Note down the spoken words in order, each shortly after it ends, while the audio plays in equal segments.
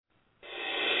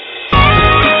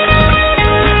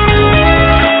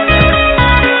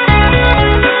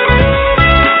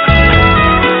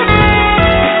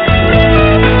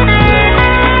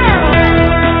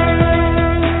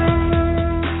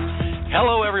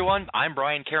everyone. I'm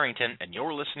Brian Carrington, and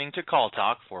you're listening to Call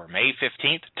Talk for May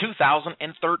 15th,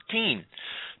 2013.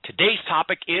 Today's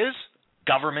topic is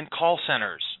government call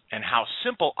centers and how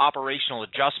simple operational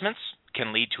adjustments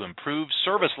can lead to improved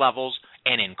service levels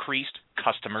and increased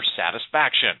customer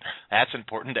satisfaction. That's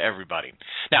important to everybody.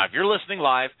 Now, if you're listening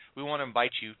live, we want to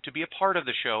invite you to be a part of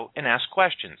the show and ask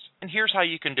questions. And here's how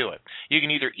you can do it. You can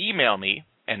either email me,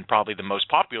 and probably the most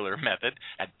popular method,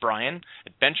 at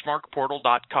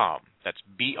brian@benchmarkportal.com. That's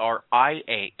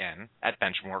BRIAN at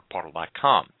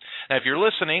benchmarkportal.com. Now, if you're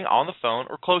listening on the phone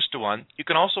or close to one, you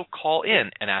can also call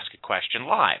in and ask a question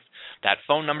live. That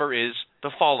phone number is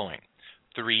the following: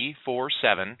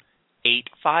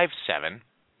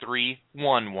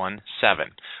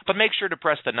 347-857-3117. But make sure to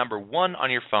press the number 1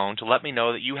 on your phone to let me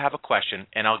know that you have a question,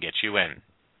 and I'll get you in.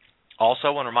 Also,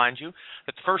 I want to remind you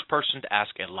that the first person to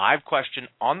ask a live question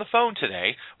on the phone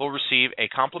today will receive a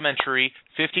complimentary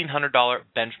 $1,500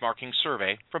 benchmarking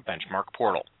survey from Benchmark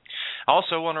Portal. I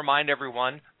also want to remind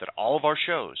everyone that all of our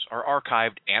shows are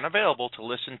archived and available to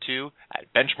listen to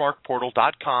at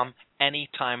benchmarkportal.com any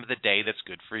time of the day that's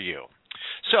good for you.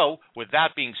 So, with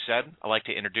that being said, I'd like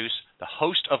to introduce the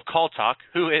host of Call Talk,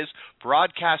 who is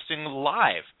broadcasting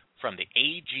live from the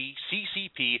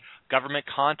AGCCP Government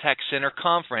Contact Center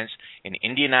Conference in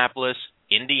Indianapolis,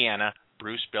 Indiana,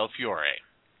 Bruce Belfiore.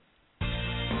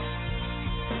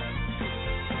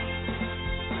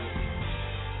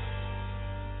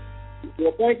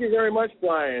 Well, thank you very much,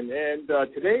 Brian. And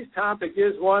today's topic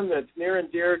is one that's near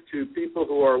and dear to people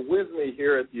who are with me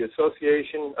here at the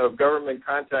Association of Government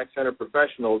Contact Center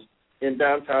Professionals in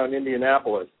downtown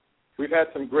Indianapolis. We've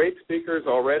had some great speakers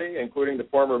already, including the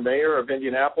former mayor of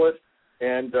Indianapolis,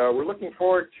 and we're looking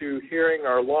forward to hearing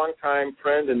our longtime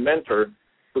friend and mentor,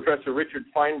 Professor Richard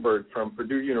Feinberg from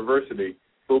Purdue University,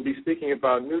 who will be speaking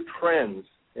about new trends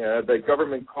that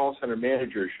government call center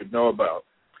managers should know about.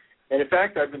 And in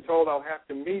fact, I've been told I'll have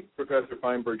to meet Professor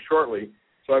Feinberg shortly,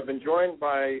 so I've been joined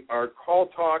by our Call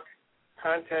Talk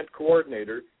content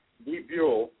coordinator, Dee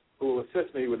Buell, who will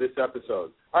assist me with this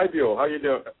episode. Hi, Buell. How you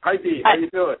doing? Hi, Dee. How you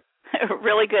doing?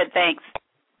 Really good, thanks.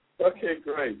 Okay,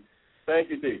 great. Thank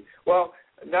you, Dee. Well,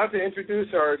 now to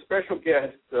introduce our special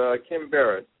guest, Kim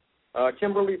Barrett.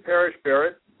 Kimberly Parish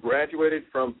Barrett graduated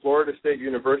from Florida State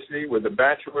University with a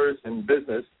bachelor's in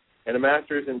business and a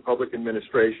master's in public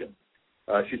administration.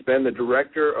 She's been the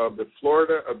director of the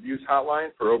Florida Abuse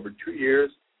Hotline for over 2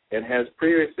 years and has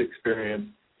previous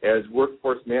experience as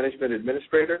workforce management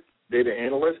administrator, data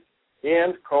analyst,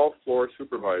 and call floor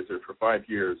supervisor for 5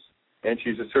 years. And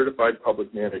she's a certified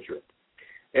public manager.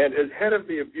 And as head of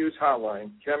the Abuse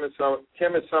Hotline, Kim is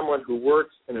someone who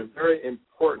works in a very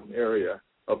important area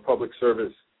of public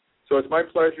service. So it's my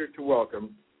pleasure to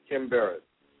welcome Kim Barrett.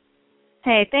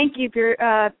 Hey, thank you,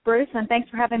 Bruce, and thanks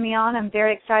for having me on. I'm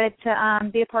very excited to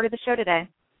be a part of the show today.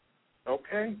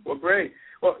 Okay, well, great.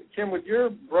 Well, Kim, with your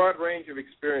broad range of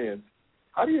experience,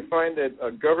 how do you find that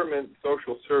a government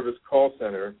social service call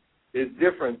center is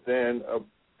different than a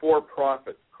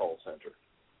for-profit call center?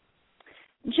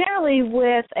 Generally,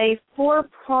 with a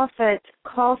for-profit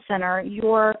call center,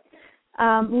 you're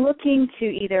looking to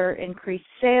either increase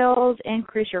sales,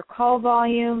 increase your call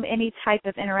volume, any type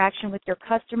of interaction with your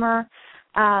customer.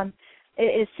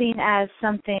 It is seen as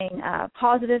something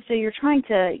positive, so you're trying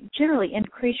to generally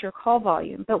increase your call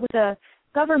volume. But with a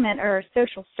government or a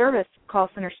social service call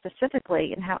center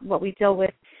specifically, and what we deal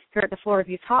with here at the Florida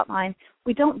Abuse Hotline,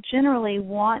 we don't generally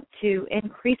want to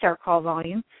increase our call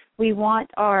volume. We want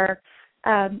our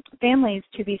families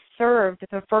to be served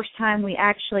the first time we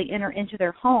actually enter into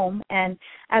their home, and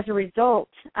as a result,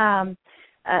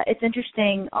 it's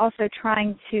interesting also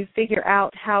trying to figure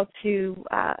out how to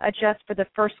adjust for the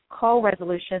first call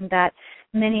resolution that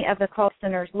many of the call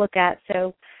centers look at.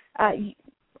 So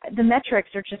the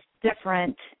metrics are just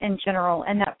different in general,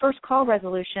 and that first call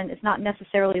resolution is not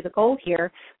necessarily the goal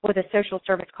here with a social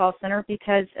service call center,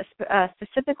 because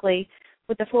specifically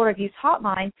with the Florida Abuse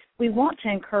Hotline, we want to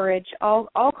encourage all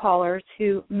callers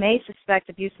who may suspect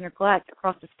abuse and neglect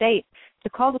across the state to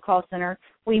call the call center.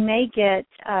 We may get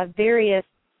various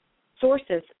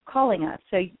sources calling us.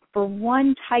 So for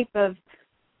one type of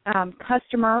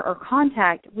customer or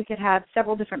contact, we could have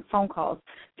several different phone calls.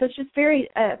 So it's just very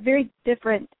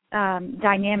different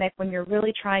dynamic when you're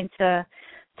really trying to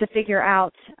figure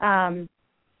out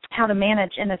how to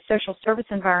manage in a social service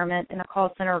environment in a call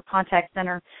center or contact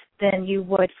center than you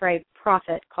would for a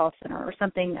profit call center or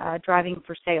something driving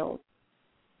for sales.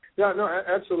 No,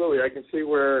 absolutely. I can see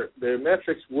where the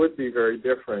metrics would be very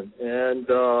different. And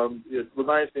it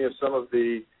reminds me of some of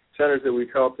the centers that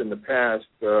we've helped in the past.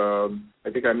 I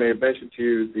think I may have mentioned to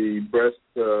you the breast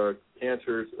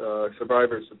cancer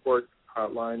survivor support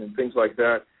Hotline and things like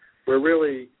that, where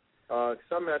really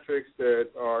some metrics that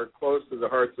are close to the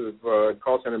hearts of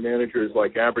call center managers,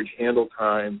 like average handle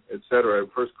time, et cetera,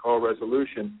 first call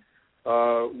resolution,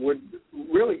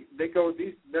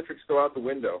 these metrics go out the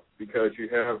window because you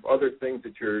have other things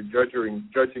that you're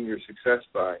judging your success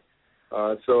by.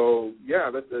 That's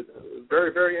a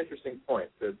very, very interesting point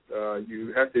that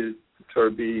you have to sort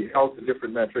of be held to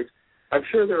different metrics. I'm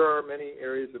sure there are many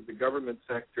areas of the government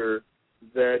sector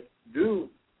that do,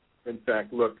 in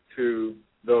fact, look to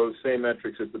those same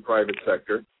metrics as the private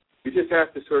sector. You just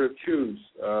have to sort of choose,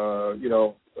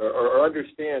 or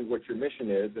understand what your mission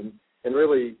is and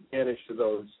really manage to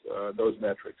those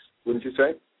metrics. Wouldn't you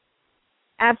say?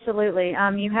 Absolutely.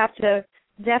 You have to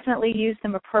definitely use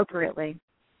them appropriately.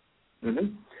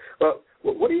 Mm-hmm. Well,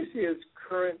 what do you see as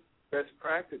current best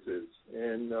practices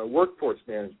in workforce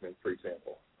management, for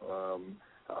example?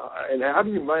 And how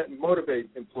do you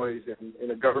motivate employees in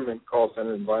a government call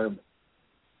center environment?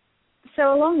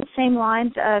 So along the same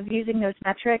lines of using those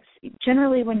metrics,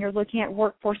 generally when you're looking at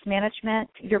workforce management,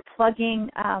 you're plugging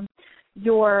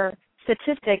your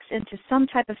statistics into some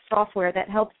type of software that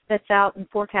helps spits out and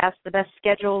forecast the best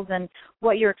schedules and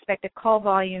what your expected call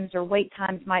volumes or wait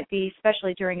times might be,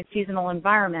 especially during a seasonal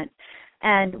environment.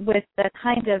 And with the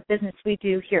kind of business we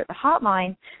do here at the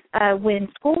hotline, when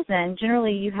school's in,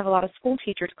 generally you have a lot of school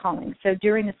teachers calling. So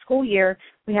during the school year,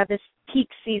 we have this peak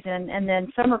season, and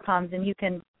then summer comes, and you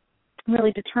can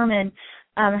really determine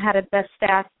how to best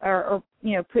staff or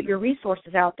put your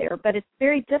resources out there. But it's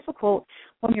very difficult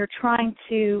when you're trying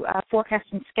to forecast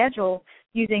and schedule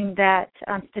using that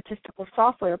statistical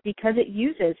software because it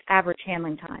uses average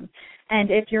handling time. And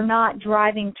if you're not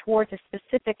driving towards a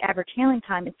specific average handling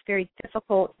time, it's very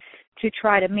difficult to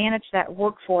try to manage that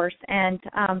workforce and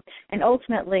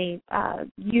ultimately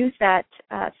use that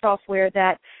software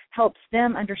that helps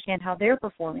them understand how they're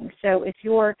performing. So if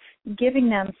you're giving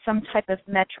them some type of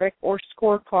metric or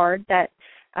scorecard that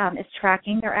is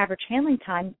tracking their average handling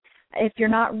time, if you're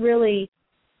not really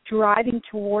driving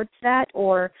towards that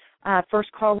or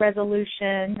first call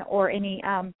resolution or any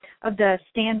of the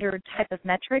standard type of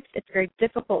metrics, it's very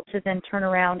difficult to then turn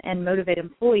around and motivate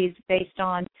employees based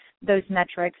on those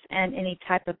metrics and any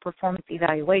type of performance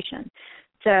evaluation.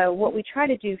 So what we try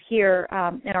to do here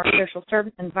in our social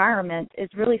service environment is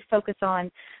really focus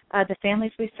on the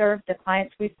families we serve, the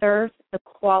clients we serve, the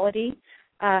quality,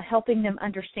 helping them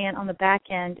understand on the back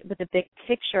end with the big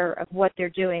picture of what they're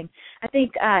doing. I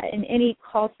think in any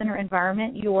call center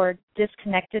environment, you're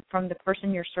disconnected from the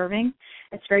person you're serving.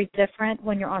 It's very different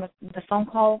when you're on the phone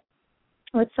call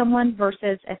with someone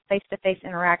versus a face-to-face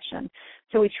interaction.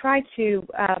 So we try to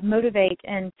motivate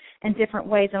in different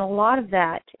ways, and a lot of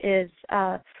that is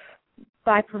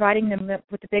by providing them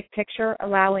with the big picture,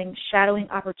 allowing shadowing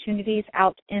opportunities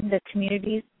out in the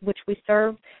communities which we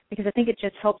serve, because I think it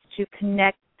just helps to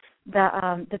connect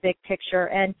the big picture.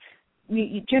 And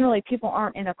generally people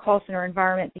aren't in a call center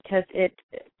environment because it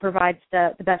provides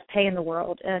the best pay in the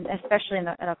world, and especially in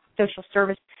a social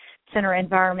service center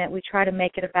environment, we try to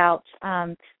make it about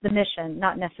the mission,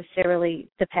 not necessarily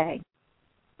the pay.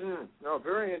 No,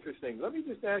 very interesting. Let me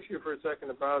just ask you for a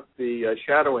second about the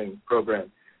shadowing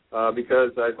program,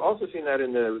 because I've also seen that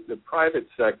in the private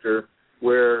sector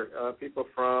where people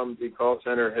from the call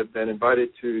center have been invited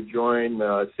to join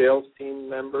sales team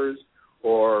members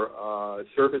or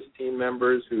service team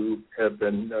members who have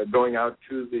been going out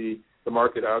to the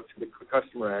market, out to the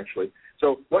customer, actually.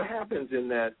 So what happens in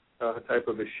that type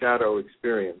of a shadow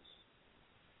experience?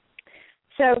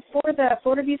 So for the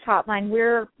Florida Abuse Hotline,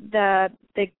 we're the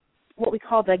what we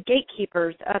call the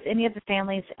gatekeepers of any of the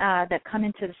families that come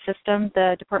into the system,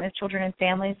 the Department of Children and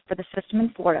Families for the system in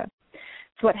Florida.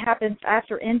 So what happens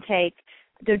after intake,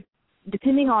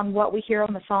 depending on what we hear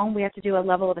on the phone, we have to do a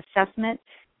level of assessment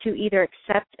to either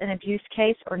accept an abuse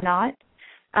case or not.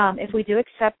 If we do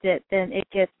accept it, then it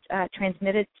gets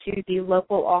transmitted to the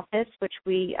local office, which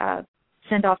we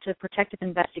send off to protective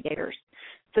investigators.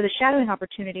 So the shadowing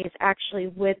opportunity is actually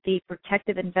with the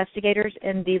protective investigators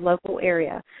in the local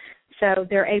area. So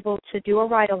they're able to do a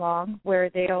ride-along where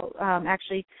they'll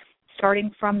actually,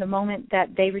 starting from the moment that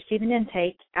they receive an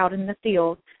intake out in the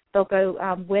field, they'll go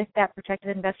with that protective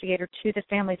investigator to the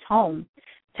family's home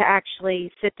to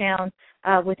actually sit down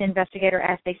with the investigator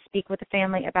as they speak with the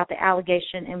family about the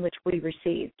allegation in which we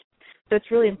received. So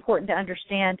it's really important to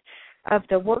understand of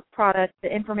the work product,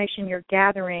 the information you're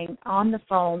gathering on the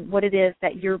phone, what it is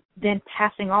that you're then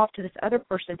passing off to this other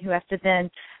person who has to then,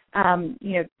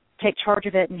 take charge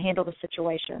of it and handle the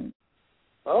situation.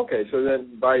 Okay, so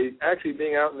then by actually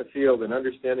being out in the field and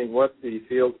understanding what the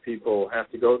field people have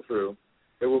to go through,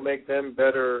 it will make them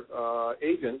better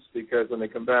agents, because when they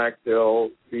come back, they'll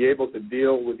be able to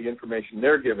deal with the information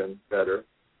they're given better,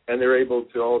 and they're able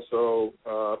to also,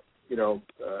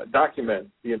 document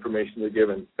the information they're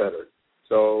given better.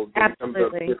 So it becomes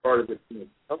a part of the team.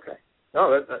 Okay.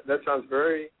 No, that sounds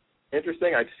very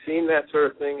interesting. I've seen that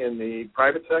sort of thing in the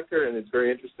private sector, and it's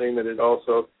very interesting that it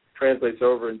also translates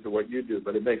over into what you do,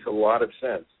 but it makes a lot of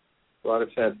sense. A lot of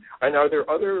sense. And are there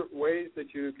other ways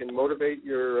that you can motivate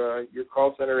your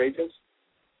call center agents?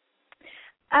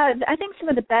 I think some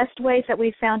of the best ways that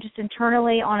we've found just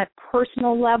internally on a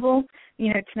personal level,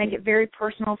 to make it very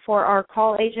personal for our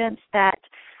call agents, that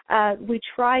we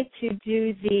try to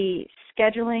do the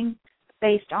scheduling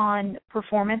based on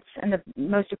performance and the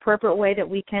most appropriate way that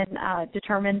we can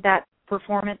determine that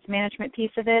performance management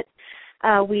piece of it.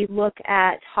 We look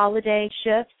at holiday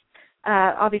shifts.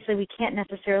 Obviously, we can't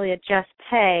necessarily adjust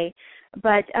pay,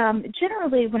 but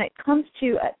generally when it comes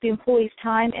to the employee's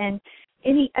time, and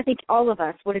I think all of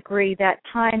us would agree that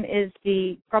time is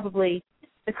probably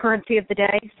the currency of the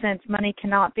day, since money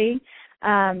cannot be.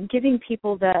 Giving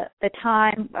people the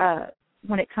time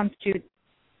when it comes to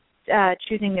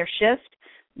choosing their shift,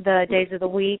 the days of the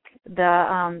week,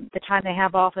 the time they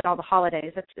have off, and all the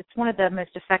holidays. It's one of the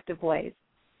most effective ways.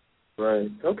 Right.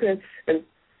 Okay. And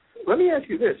let me ask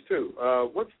you this, too.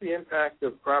 What's the impact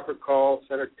of proper call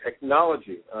center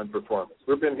technology on performance?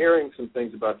 We've been hearing some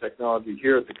things about technology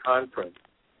here at the conference,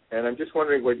 and I'm just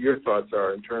wondering what your thoughts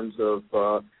are in terms of,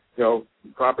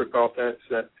 proper call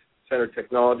center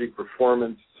technology,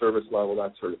 performance, service level,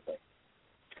 that sort of thing.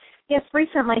 Yes,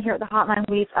 recently here at the hotline,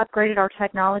 we've upgraded our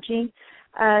technology.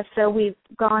 So we've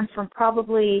gone from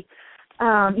probably,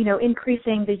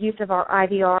 increasing the use of our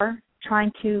IVR,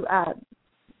 trying to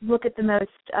look at the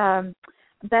most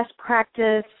best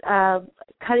practice,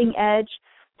 cutting-edge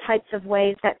types of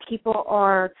ways that people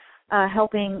are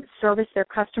helping service their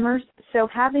customers. So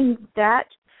having that,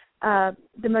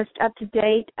 the most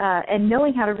up-to-date, and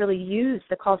knowing how to really use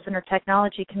the call center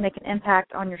technology can make an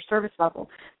impact on your service level.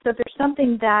 So if there's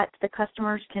something that the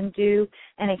customers can do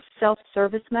in a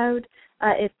self-service mode,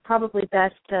 it's probably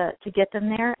best to get them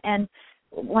there. And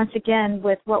once again,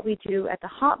 with what we do at the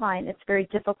hotline, it's very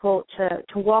difficult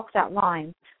to walk that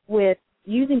line with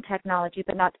using technology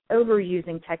but not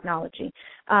overusing technology.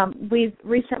 We've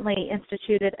recently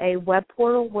instituted a web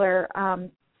portal where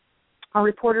our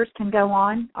reporters can go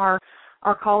on, our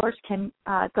callers can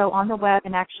go on the web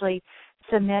and actually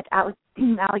submit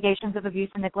allegations of abuse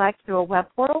and neglect through a web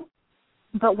portal.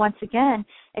 But once again,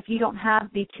 if you don't have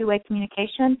the two-way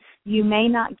communication, you may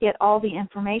not get all the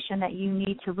information that you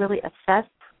need to really assess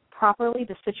properly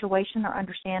the situation or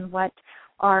understand what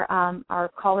our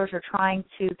callers are trying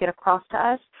to get across to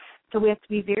us. So we have to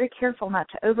be very careful not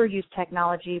to overuse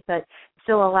technology, but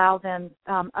still allow them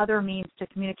other means to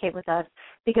communicate with us,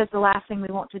 because the last thing we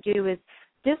want to do is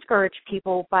discourage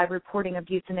people by reporting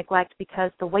abuse and neglect because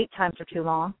the wait times are too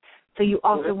long. So you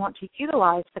also want to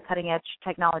utilize the cutting-edge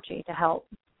technology to help.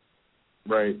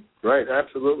 Right,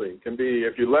 absolutely. It can be,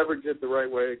 if you leverage it the right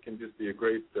way, it can just be a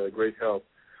great help.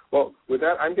 Well, with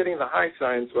that, I'm getting the high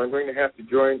sign, so I'm going to have to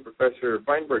join Professor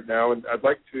Feinberg now, and I'd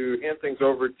like to hand things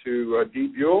over to Dee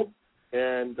Buell.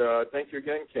 And thank you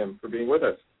again, Kim, for being with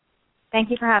us. Thank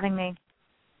you for having me.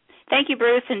 Thank you,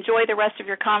 Bruce. Enjoy the rest of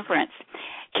your conference.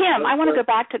 Kim, I want to go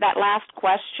back to that last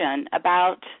question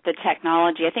about the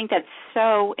technology. I think that's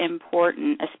so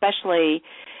important, especially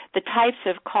the types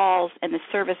of calls and the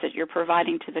service that you're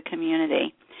providing to the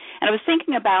community. And I was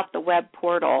thinking about the web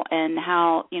portal and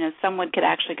how, someone could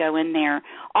actually go in there.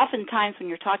 Oftentimes when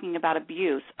you're talking about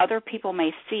abuse, other people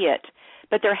may see it,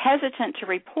 but they're hesitant to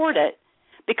report it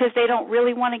because they don't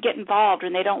really want to get involved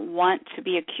and they don't want to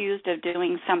be accused of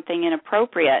doing something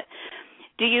inappropriate.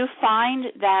 Do you find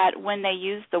that when they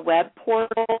use the web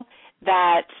portal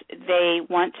that they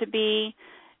want to be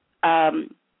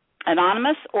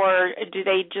anonymous, or do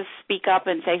they just speak up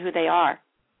and say who they are?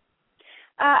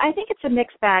 I think it's a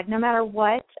mixed bag. No matter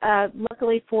what,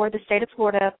 luckily for the state of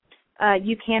Florida,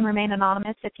 you can remain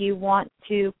anonymous if you want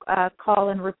to call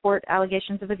and report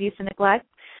allegations of abuse and neglect.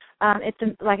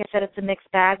 Like I said, it's a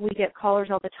mixed bag. We get callers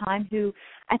all the time who,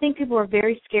 I think people are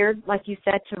very scared, like you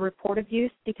said, to report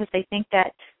abuse because they think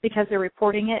that because they're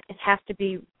reporting it, it has to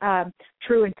be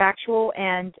true and factual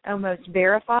and almost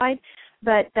verified.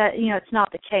 But that, it's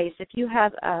not the case. If you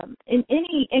have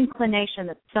any inclination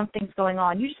that something's going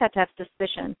on, you just have to have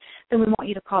suspicion, then we want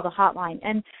you to call the hotline.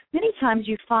 And many times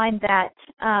you find that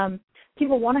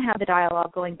people want to have the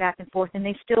dialogue going back and forth, and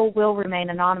they still will remain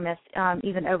anonymous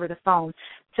even over the phone.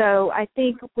 So I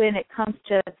think when it comes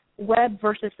to web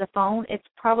versus the phone, it's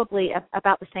probably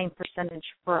about the same percentage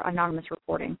for anonymous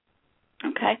reporting.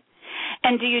 Okay.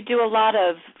 And do you do a lot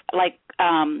of, like,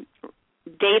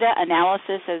 data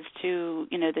analysis as to,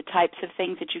 the types of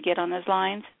things that you get on those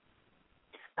lines?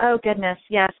 Oh, goodness,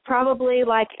 yes. Probably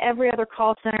like every other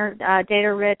call center,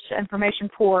 data-rich,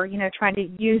 information-poor, trying to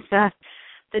use the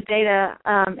data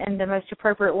in the most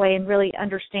appropriate way and really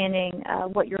understanding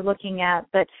what you're looking at.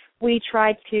 But we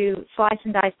try to slice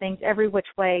and dice things every which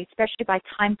way, especially by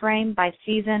time frame, by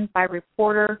season, by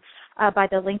reporter, by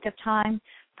the length of time.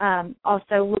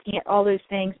 Also looking at all those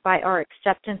things by our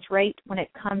acceptance rate when it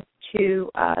comes to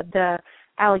the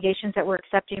allegations that we're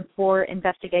accepting for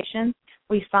investigations.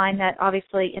 We find that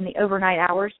obviously in the overnight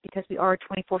hours, because we are a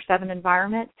 24/7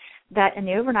 environment, that in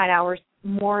the overnight hours,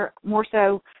 more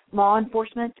so law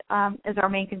enforcement is our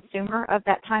main consumer of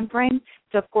that time frame.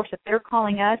 So, of course, if they're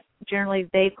calling us, generally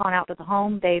they've gone out to the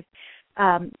home, they've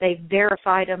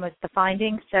verified them as the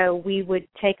findings, so we would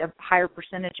take a higher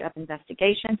percentage of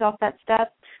investigations off that stuff.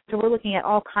 So we're looking at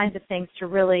all kinds of things to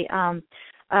really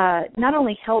not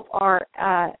only help our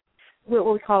what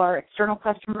we call our external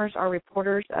customers, our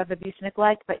reporters of abuse and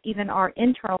neglect, but even our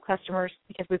internal customers,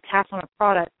 because we pass on a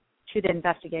product to the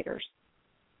investigators.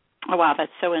 Oh, wow,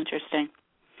 that's so interesting.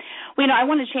 Well, I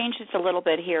want to change this a little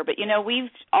bit here, but, we've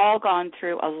all gone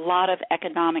through a lot of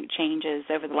economic changes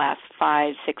over the last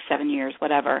 5, 6, 7 years,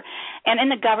 whatever. And in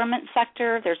the government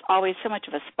sector, there's always so much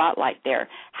of a spotlight there.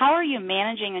 How are you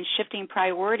managing and shifting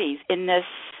priorities in this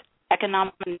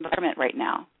economic environment right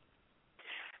now?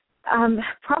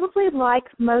 Probably like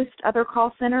most other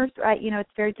call centers, it's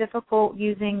very difficult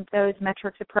using those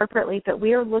metrics appropriately, but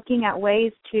we are looking at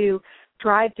ways to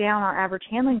drive down our average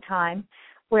handling time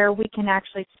where we can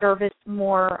actually service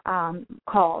more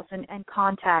calls and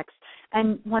contacts.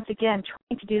 And once again,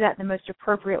 trying to do that in the most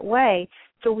appropriate way.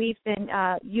 So we've been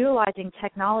utilizing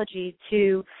technology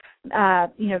to,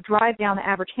 drive down the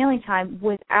average handling time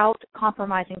without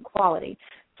compromising quality.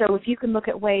 So if you can look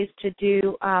at ways to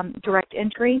do direct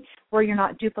entry where you're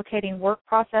not duplicating work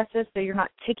processes, so you're not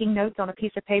taking notes on a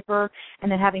piece of paper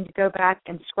and then having to go back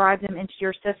and scribe them into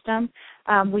your system,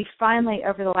 we finally,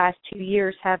 over the last 2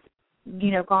 years, have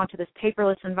gone to this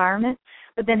paperless environment.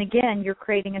 But then again, you're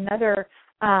creating another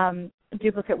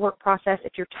duplicate work process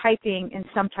if you're typing in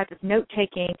some type of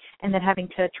note-taking and then having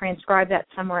to transcribe that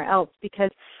somewhere else,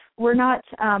 because we're not,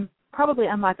 probably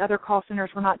unlike other call centers,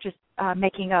 we're not just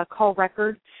making a call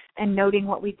record and noting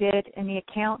what we did in the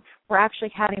account. We're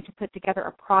actually having to put together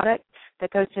a product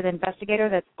that goes to the investigator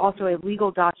that's also a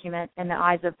legal document in the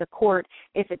eyes of the court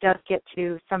if it does get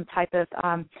to some type of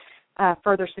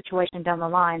further situation down the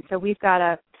line. So we've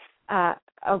got a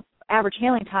average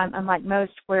handling time, unlike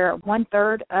most, where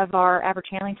 1/3 of our average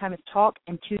handling time is talk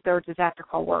and 2/3 is after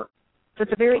call work. So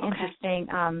it's a very interesting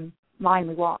line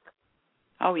we walk.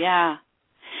 Oh, yeah.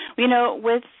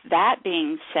 With that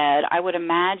being said, I would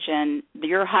imagine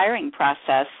your hiring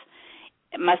process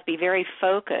must be very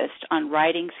focused on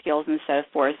writing skills and so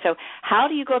forth. So how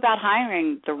do you go about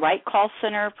hiring the right call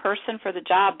center person for the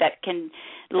job that can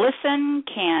listen,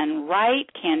 can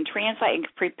write, can translate, and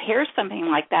prepare something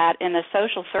like that in a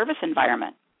social service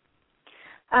environment?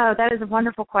 Oh, that is a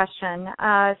wonderful question.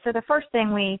 So the first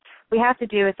thing we have to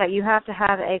do is that you have to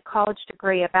have a college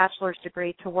degree, a bachelor's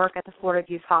degree, to work at the Florida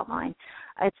Abuse Hotline.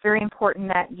 It's very important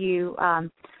that you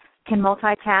can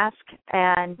multitask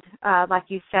and, like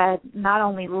you said, not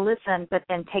only listen but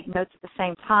then take notes at the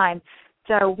same time.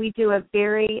 So we do a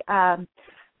very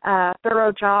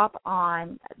thorough job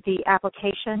on the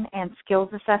application and skills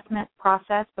assessment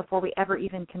process before we ever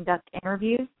even conduct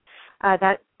interviews.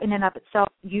 That in and of itself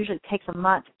usually takes a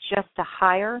month just to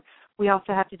hire. We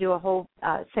also have to do a whole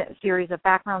series of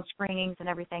background screenings and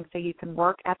everything so you can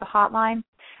work at the hotline.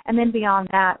 And then beyond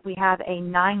that, we have a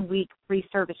 9-week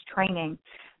pre-service training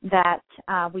that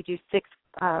we do 6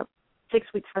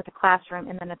 weeks worth of classroom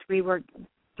and then a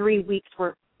 3 weeks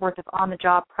worth of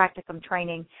on-the-job practicum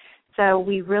training. So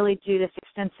we really do this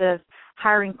extensive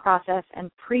hiring process and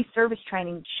pre-service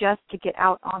training just to get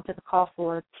out onto the call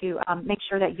floor to make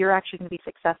sure that you're actually going to be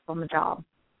successful in the job.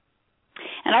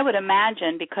 And I would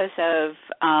imagine because of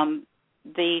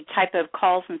the type of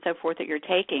calls and so forth that you're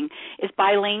taking, is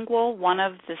bilingual one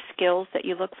of the skills that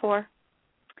you look for?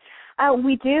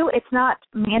 We do. It's not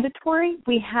mandatory.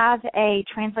 We have a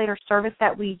translator service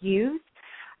that we use.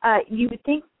 You would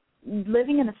think,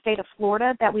 living in the state of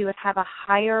Florida, that we would have a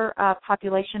higher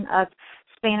population of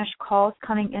Spanish calls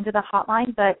coming into the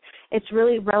hotline, but it's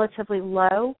really relatively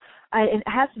low. It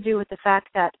has to do with the fact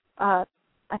that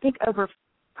I think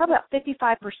probably about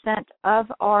 55%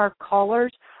 of our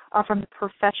callers are from the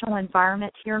professional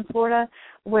environment here in Florida,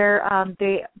 where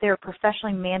they're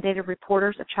professionally mandated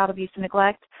reporters of child abuse and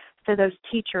neglect. So those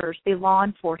teachers, the law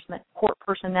enforcement, court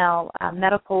personnel,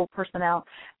 medical personnel,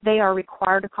 they are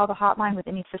required to call the hotline with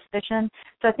any suspicion.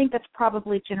 So I think that's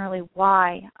probably generally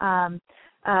why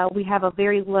we have a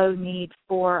very low need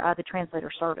for the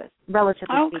translator service,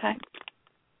 relatively speaking.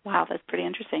 Wow, that's pretty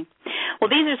interesting. Well,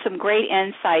 these are some great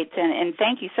insights, and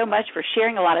thank you so much for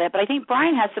sharing a lot of that. But I think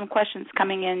Brian has some questions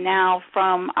coming in now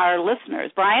from our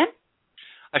listeners. Brian?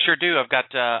 I sure do. I've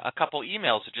got a couple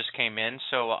emails that just came in,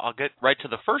 so I'll get right to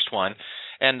the first one.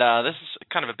 And this is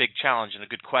kind of a big challenge and a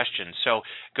good question. So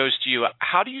it goes to you.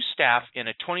 How do you staff in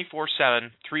a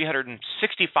 24/7,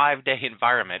 365-day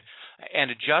environment and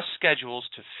adjust schedules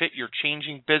to fit your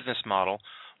changing business model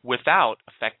without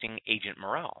affecting agent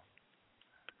morale?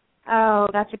 Oh,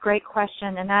 that's a great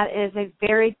question, and that is a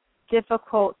very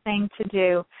difficult thing to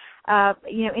do.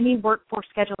 Any workforce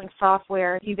scheduling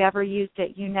software, if you've ever used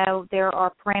it, you know there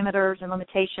are parameters and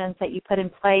limitations that you put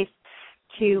in place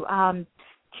to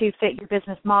fit your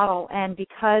business model. And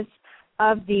because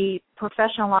of the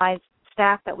professionalized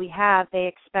staff that we have, they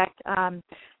expect, a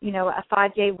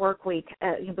 5-day work week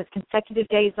with consecutive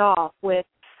days off, with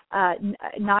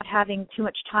not having too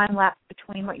much time lapse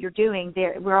between what you're doing.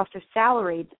 We're also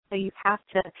salaried, so you have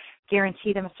to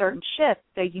guarantee them a certain shift.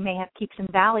 So you may have peaks and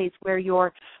valleys where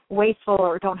you're wasteful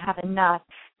or don't have enough.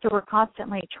 So we're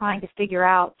constantly trying to figure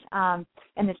out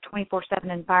in this 24/7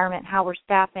 environment how we're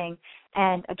staffing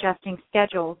and adjusting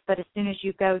schedules. But as soon as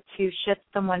you go to shift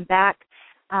someone back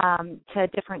to a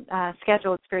different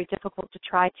schedule, it's very difficult to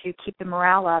try to keep the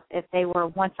morale up if they were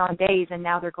once on days and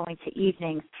now they're going to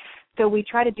evenings. So we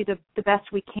try to do the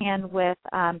best we can with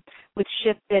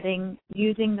shift bidding,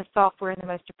 using the software in the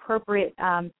most appropriate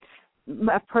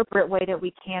way that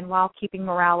we can while keeping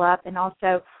morale up, and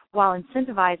also while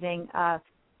incentivizing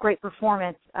great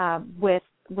performance with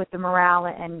the morale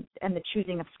and the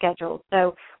choosing of schedules.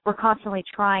 So we're constantly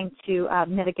trying to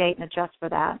mitigate and adjust for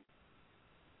that.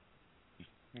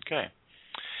 Okay.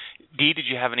 Dee, did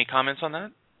you have any comments on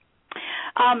that?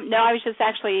 No, I was just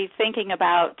actually thinking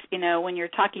about, when you're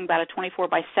talking about a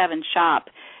 24/7 shop,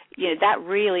 that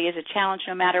really is a challenge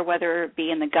no matter whether it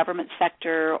be in the government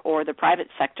sector or the private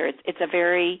sector. It's a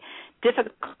very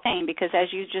difficult thing because,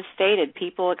 as you just stated,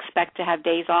 people expect to have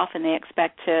days off and they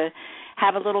expect to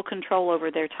have a little control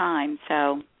over their time.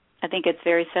 So I think it's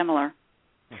very similar.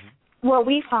 Mm-hmm. What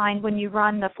we find when you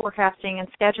run the forecasting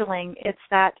and scheduling, it's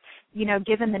that,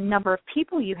 given the number of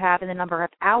people you have and the number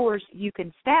of hours you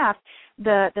can staff,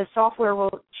 the software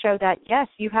will show that, yes,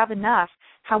 you have enough.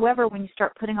 However, when you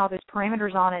start putting all those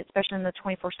parameters on it, especially in the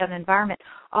 24/7 environment,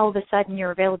 all of a sudden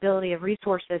your availability of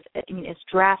resources is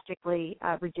drastically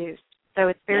reduced. So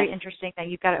it's very interesting that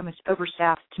you've got to almost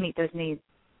overstaff to meet those needs.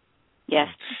 Yes.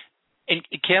 And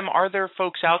Kim, are there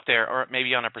folks out there, or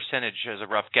maybe on a percentage as a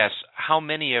rough guess, how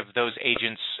many of those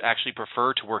agents actually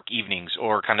prefer to work evenings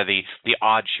or kind of the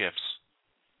odd shifts?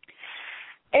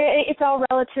 It's all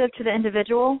relative to the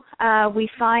individual. We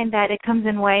find that it comes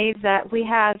in waves that we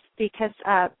have because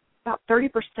about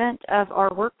 30% of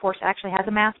our workforce actually has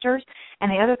a master's, and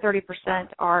the other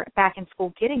 30% are back in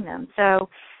school getting them. So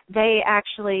they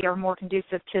actually are more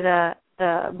conducive to the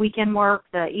weekend work,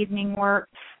 the evening work,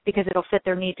 because it'll fit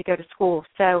their need to go to school.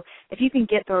 So if you can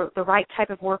get the right type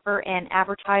of worker and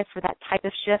advertise for that type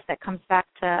of shift that comes back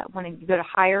to when you go to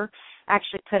hire,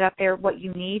 actually put up there what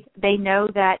you need. They know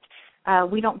that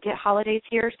we don't get holidays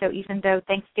here, so even though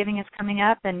Thanksgiving is coming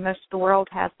up and most of the world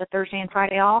has the Thursday and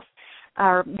Friday off,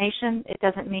 our nation, it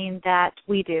doesn't mean that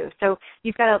we do. So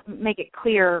you've got to make it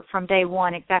clear from day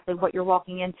one exactly what you're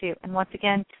walking into. And once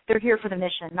again, they're here for the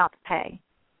mission, not the pay.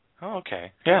 Oh,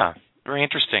 okay. Yeah. Very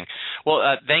interesting.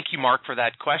 Well, thank you, Mark, for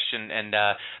that question. And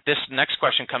this next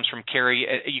question comes from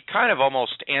Carrie. You kind of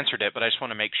almost answered it, but I just want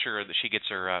to make sure that she gets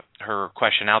her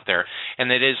question out there.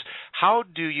 And it is, how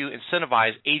do you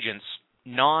incentivize agents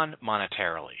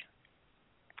non-monetarily?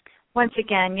 Once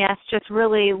again, yes, just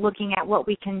really looking at what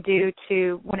we can do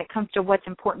when it comes to what's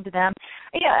important to them.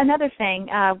 Yeah, another thing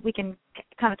we can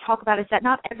kind of talk about is that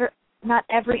not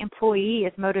every employee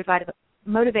is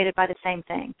motivated by the same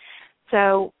thing.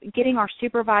 So getting our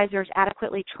supervisors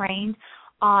adequately trained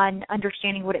on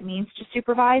understanding what it means to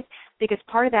supervise, because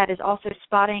part of that is also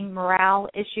spotting morale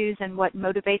issues and what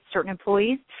motivates certain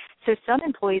employees. So some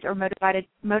employees are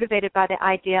motivated by the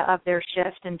idea of their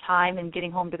shift and time and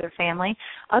getting home to their family.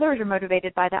 Others are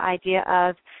motivated by the idea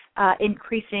of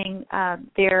increasing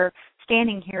their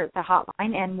standing here at the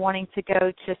hotline and wanting to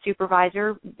go to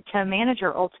supervisor to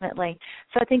manager ultimately.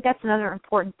 So I think that's another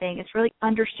important thing. It's really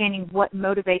understanding what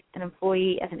motivates an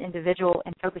employee as an individual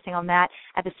and focusing on that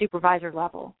at the supervisor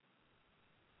level.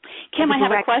 Kim, I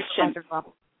have a question.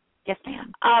 Yes,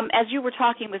 ma'am. As you were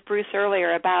talking with Bruce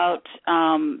earlier about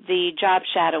the job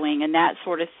shadowing and that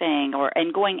sort of thing,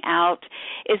 and going out,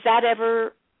 is that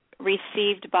ever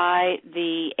received by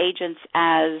the agents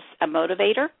as a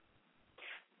motivator?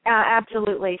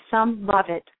 Absolutely. Some love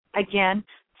it. Again,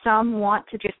 some want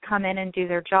to just come in and do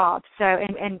their job, so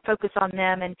and focus on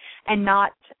them and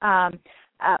not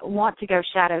want to go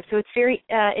shadow. So it's very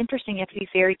interesting. You have to be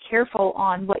very careful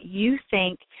on what you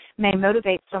think may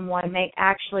motivate someone may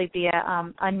actually be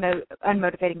a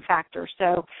unmotivating factor.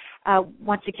 So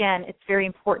once again, it's very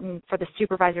important for the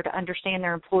supervisor to understand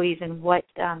their employees and what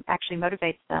actually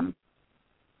motivates them.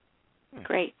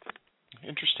 Great.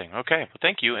 Interesting. Okay. Well,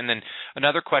 thank you. And then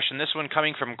another question, this one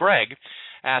coming from Greg,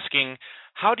 asking,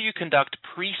 how do you conduct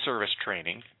pre-service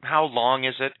training? How long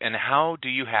is it? And how do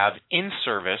you have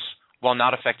in-service while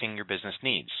not affecting your business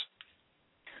needs?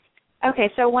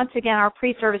 Okay, so once again, our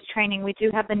pre-service training, we do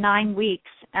have the 9 weeks,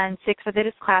 and 6 of it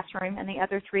is classroom, and the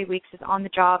other 3 weeks is on the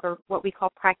job, or what we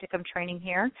call practicum training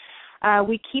here.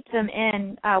 We keep them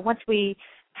in once we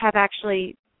have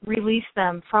actually released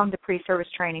them from the pre-service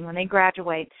training. When they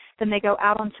graduate, then they go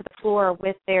out onto the floor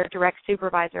with their direct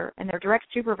supervisor, and their direct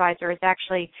supervisor is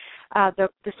actually the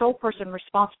sole person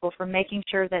responsible for making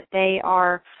sure that they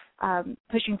are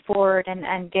pushing forward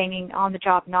and gaining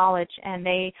on-the-job knowledge, and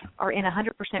they are in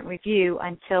 100% review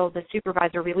until the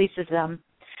supervisor releases them.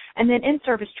 And then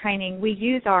in-service training, we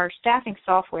use our staffing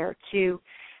software to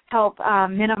help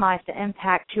minimize the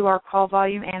impact to our call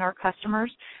volume and our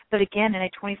customers. But again, in a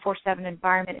 24/7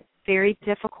 environment, it's very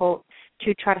difficult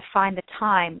to try to find the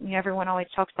time. You know, everyone always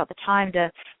talks about the time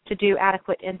to do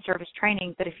adequate in-service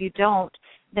training, but if you don't,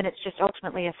 then it's just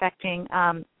ultimately affecting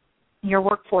your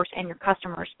workforce and your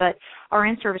customers. But our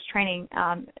in-service training,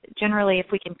 generally, if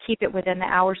we can keep it within the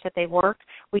hours that they work,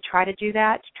 we try to do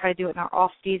that, try to do it in our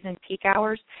off-season peak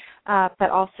hours, but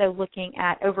also looking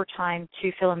at overtime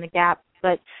to fill in the gap,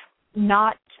 but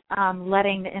not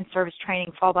letting the in-service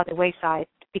training fall by the wayside,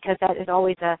 because that is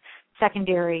always a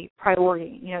secondary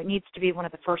priority. You know, it needs to be one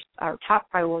of the first or top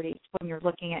priorities when you're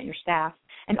looking at your staff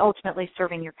and ultimately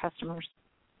serving your customers.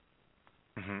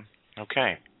 Mm-hmm.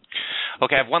 Okay.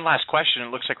 Okay, I have one last question.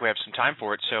 It looks like we have some time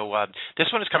for it. So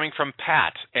this one is coming from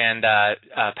Pat, and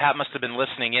Pat must have been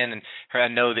listening in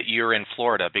and know that you're in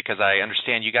Florida, because I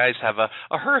understand you guys have a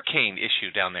hurricane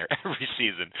issue down there every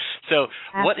season. So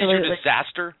Absolutely. What is your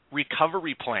disaster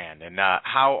recovery plan, and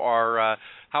how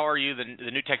are you, the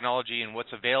new technology, and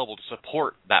what's available to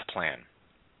support that plan?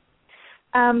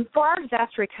 For our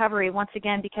disaster recovery, once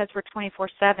again, because we're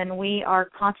 24/7, we are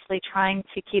constantly trying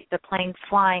to keep the plane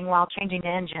flying while changing the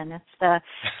engine. It's the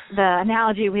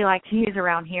analogy we like to use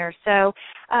around here. So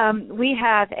we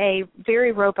have a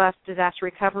very robust disaster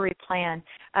recovery plan,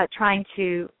 trying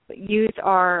to use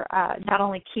our not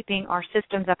only keeping our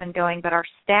systems up and going, but our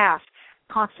staff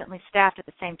constantly staffed at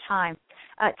the same time.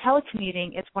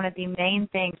 Telecommuting is one of the main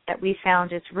things that we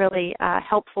found is really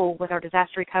helpful with our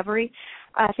disaster recovery.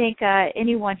 I think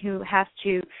anyone who has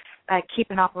to keep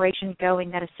an operation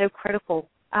going, that is so critical.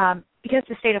 Because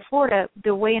the state of Florida,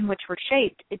 the way in which we're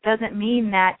shaped, it doesn't mean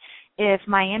that if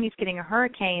Miami's getting a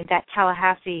hurricane, that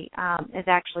Tallahassee is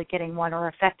actually getting one or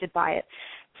affected by it.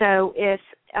 So if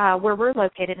where we're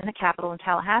located in the capital in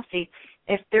Tallahassee,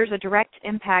 if there's a direct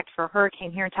impact for a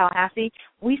hurricane here in Tallahassee,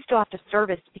 we still have to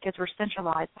service, because we're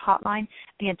centralized, the hotline,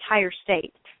 the entire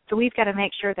state. So we've got to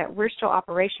make sure that we're still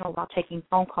operational while taking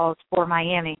phone calls for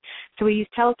Miami. So we use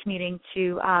telecommuting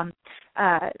to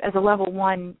as a level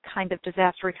 1 kind of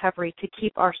disaster recovery to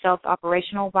keep ourselves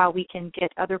operational while we can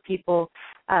get other people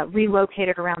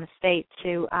relocated around the state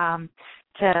to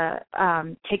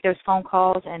take those phone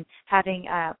calls, and having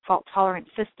a fault-tolerant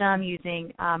system,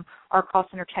 using our call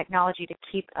center technology to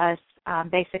keep us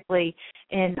basically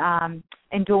in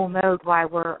dual mode while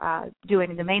we're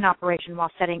doing the main operation while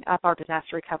setting up our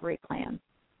disaster recovery plan.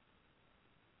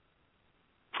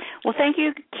 Well, thank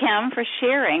you, Kim, for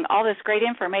sharing all this great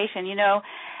information. You know,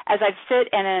 as I've sit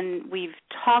and we've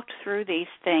talked through these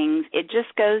things, it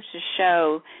just goes to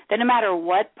show that no matter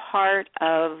what part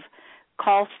of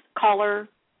caller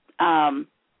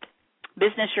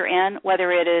business you're in,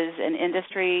 whether it is an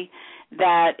industry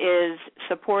that is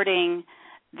supporting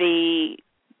the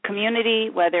community,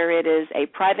 whether it is a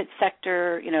private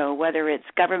sector, you know, whether it's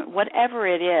government, whatever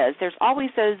it is, there's always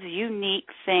those unique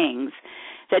things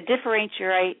that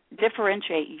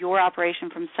differentiate your operation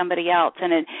from somebody else.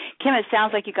 And Kim, it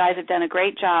sounds like you guys have done a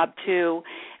great job to,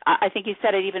 I think you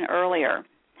said it even earlier,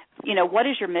 you know, what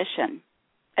is your mission?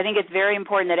 I think it's very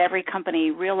important that every company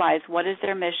realize what is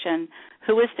their mission,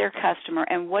 who is their customer,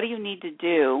 and what do you need to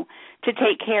do to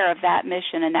take care of that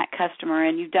mission and that customer.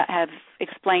 And you have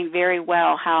explained very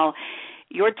well how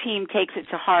your team takes it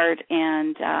to heart,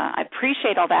 and I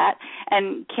appreciate all that.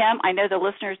 And, Kim, I know the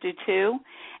listeners do too.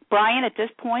 Brian, at this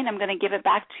point, I'm going to give it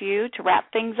back to you to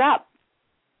wrap things up.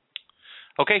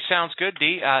 Okay, sounds good,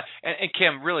 Dee. And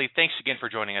Kim, really, thanks again for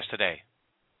joining us today.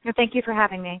 Thank you for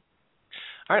having me.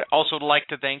 All right. Also, would like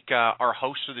to thank our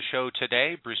hosts of the show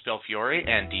today, Bruce Belfiore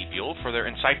and Dee Buell, for their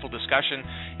insightful discussion,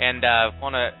 and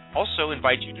want to also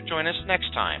invite you to join us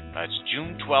next time. It's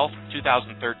June 12th,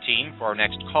 2013, for our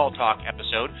next Call Talk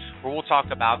episode, where we'll talk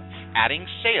about adding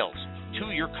sales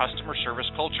to your customer service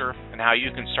culture and how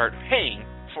you can start paying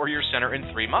for your center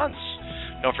in 3 months.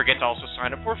 Don't forget to also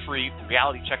sign up for a free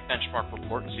reality check benchmark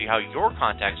report and see how your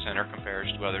contact center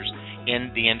compares to others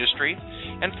in the industry.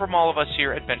 And from all of us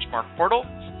here at Benchmark Portal,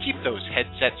 keep those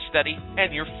headsets steady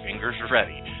and your fingers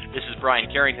ready. This is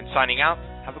Brian Carrington signing out.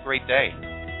 Have a great day.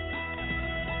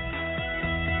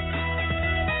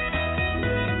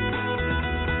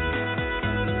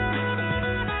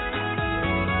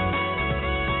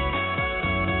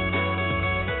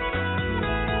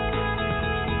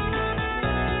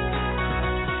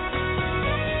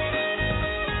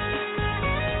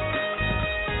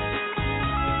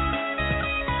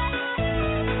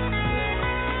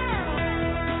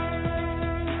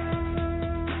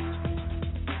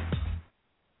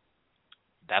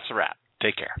 That's a wrap.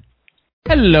 Take care.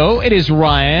 Hello, it is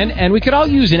Ryan, and we could all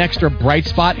use an extra bright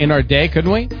spot in our day, couldn't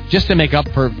we? Just to make up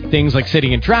for things like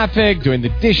sitting in traffic, doing the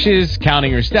dishes, counting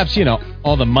your steps,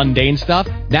 all the mundane stuff.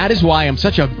 That is why I'm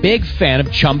such a big fan of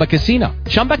Chumba Casino.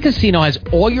 Chumba Casino has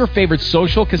all your favorite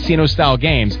social casino-style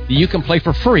games that you can play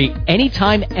for free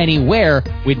anytime, anywhere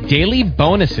with daily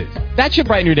bonuses. That should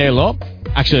brighten your day a little.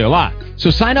 Actually, a lot.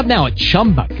 So sign up now at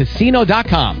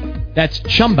ChumbaCasino.com. That's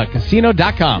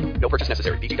ChumbaCasino.com. No purchase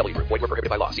necessary. VGW Group. Void where prohibited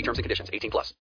by law. See terms and conditions. 18+.